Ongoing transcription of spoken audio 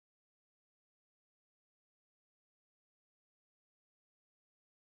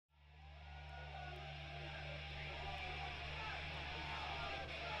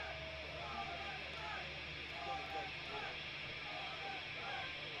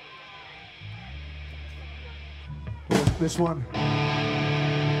This one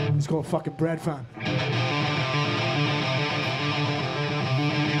is called fucking Breadfan.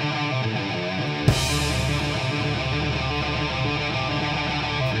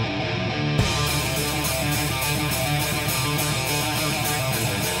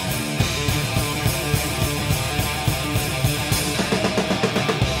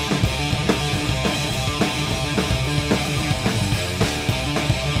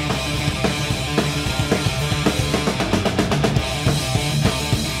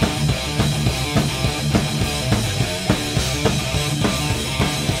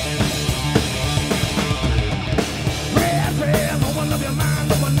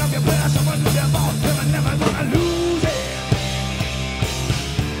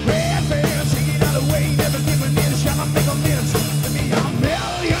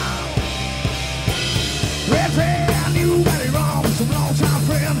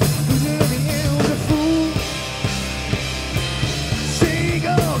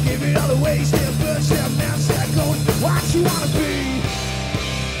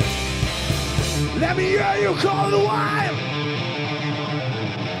 Let me hear you call the wild.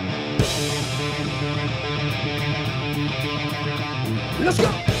 Let's go.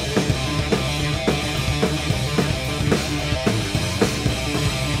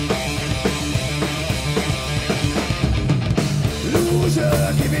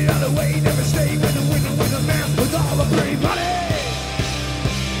 Loser, give it all away, never stay with the man with all the pretty money.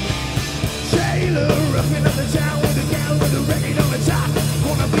 Sailor, roughing up the town with a gal with a record on the top.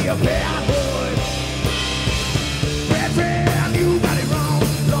 Wanna be a bad boy. Breadfan, you got it wrong.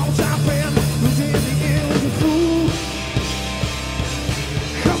 Long time friend, who's in the end was a fool.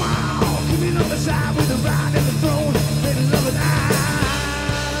 Come on, give it on the side with the ride and the throne. Let it love it, I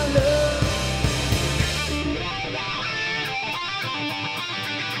love.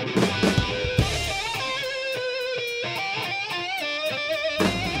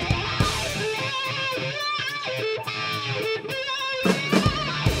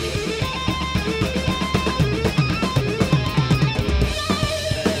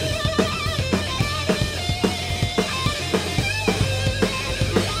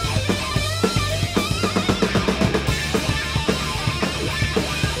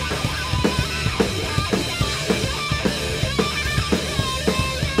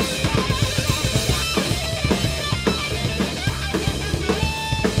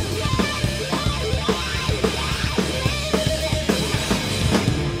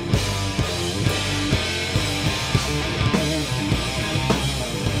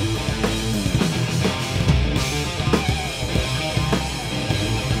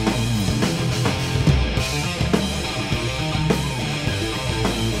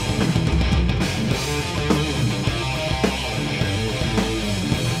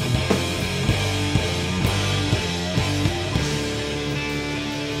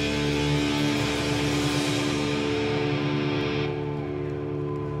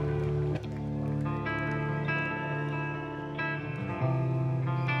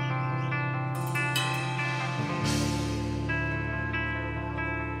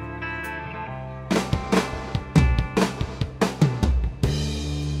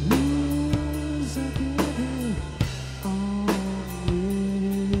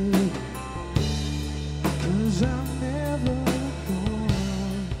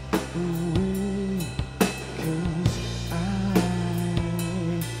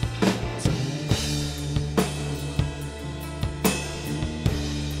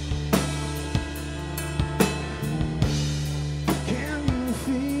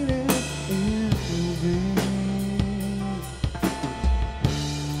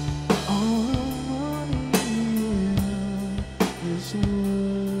 All the money in this world.